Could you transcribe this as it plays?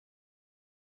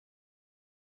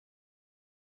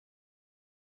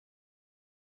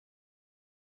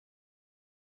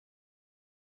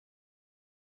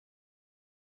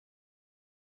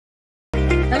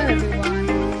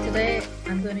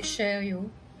I'm going to share you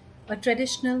a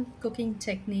traditional cooking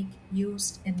technique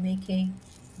used in making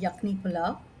Yakhni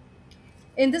Pulao.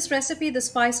 In this recipe, the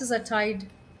spices are tied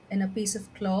in a piece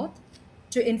of cloth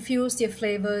to infuse their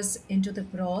flavors into the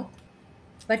broth.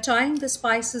 By tying the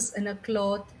spices in a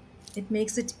cloth, it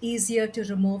makes it easier to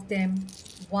remove them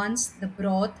once the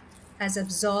broth has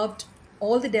absorbed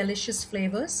all the delicious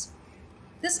flavors.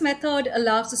 This method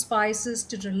allows the spices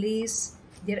to release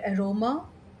their aroma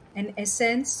and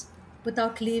essence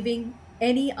without leaving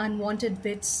any unwanted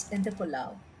bits in the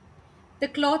pulao. The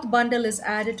cloth bundle is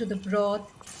added to the broth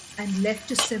and left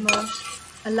to simmer,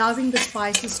 allowing the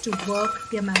spices to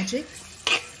work their magic.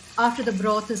 After the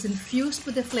broth is infused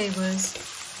with the flavors,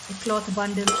 the cloth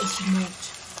bundle is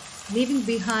removed, leaving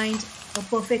behind a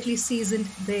perfectly seasoned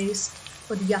base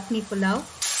for the Yakhni Pulao.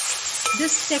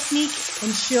 This technique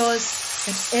ensures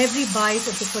that every bite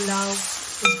of the pulao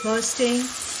is bursting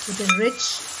with the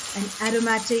rich and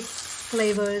aromatic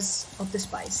flavors of the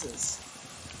spices.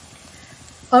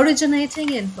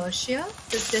 Originating in Persia,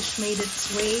 this dish made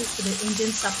its way to the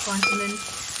Indian subcontinent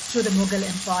through the Mughal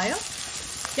Empire.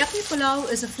 Yakhni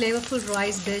Pulao is a flavorful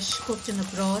rice dish cooked in a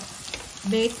broth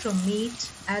made from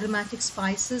meat, aromatic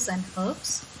spices, and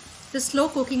herbs. The slow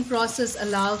cooking process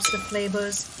allows the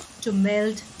flavors to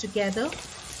meld together,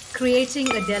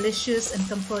 creating a delicious and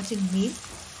comforting meal.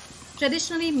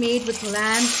 Traditionally made with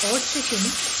lamb or chicken,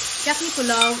 Yakhni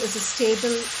Pulao is a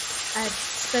staple at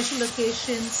special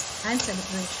occasions and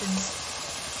celebrations.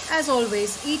 As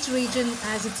always, each region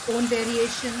has its own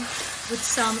variation, with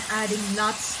some adding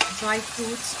nuts, dry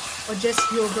fruits, or just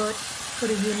yogurt for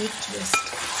a unique twist.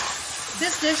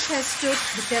 This dish has stood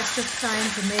the test of time,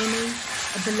 remaining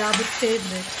a beloved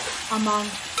favorite among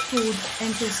food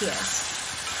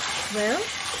enthusiasts. Well,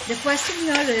 the question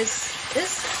here is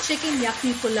Chicken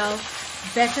Yakhni Pulao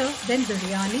better than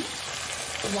biryani?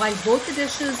 While both the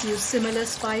dishes use similar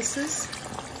spices,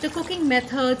 the cooking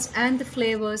methods and the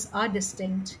flavors are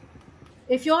distinct.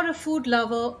 If you're a food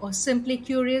lover or simply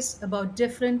curious about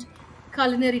different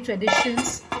culinary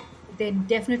traditions, then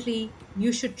definitely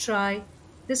you should try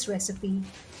this recipe.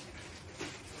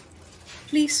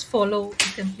 Please follow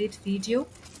the complete video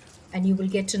and you will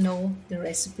get to know the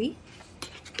recipe.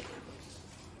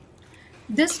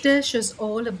 This dish is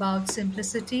all about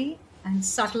simplicity and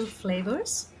subtle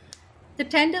flavors. The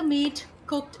tender meat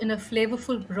cooked in a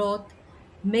flavorful broth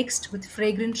mixed with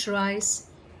fragrant rice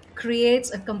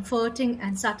creates a comforting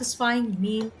and satisfying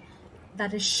meal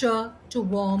that is sure to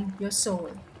warm your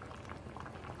soul.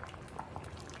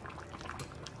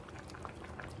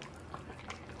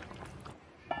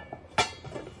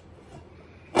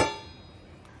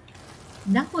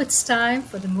 Now it's time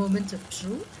for the moment of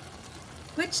truth.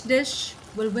 Which dish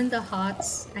will win the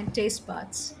hearts and taste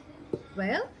buds?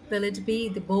 Well, will it be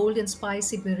the bold and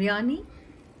spicy biryani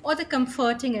or the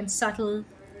comforting and subtle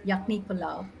Yakhni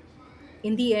Pulao?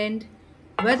 In the end,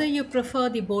 whether you prefer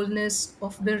the boldness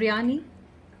of biryani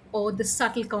or the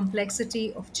subtle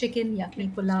complexity of chicken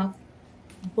Yakhni Pulao,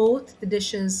 both the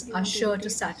dishes are sure to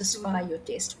satisfy your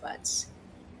taste buds.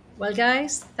 Well,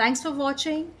 guys, thanks for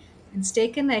watching and stay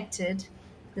connected.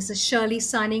 This is Shirley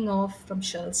signing off from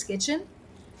Shirl's Kitchen.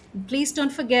 And please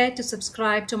don't forget to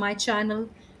subscribe to my channel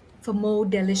for more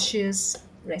delicious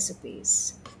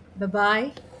recipes.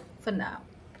 Bye-bye for now.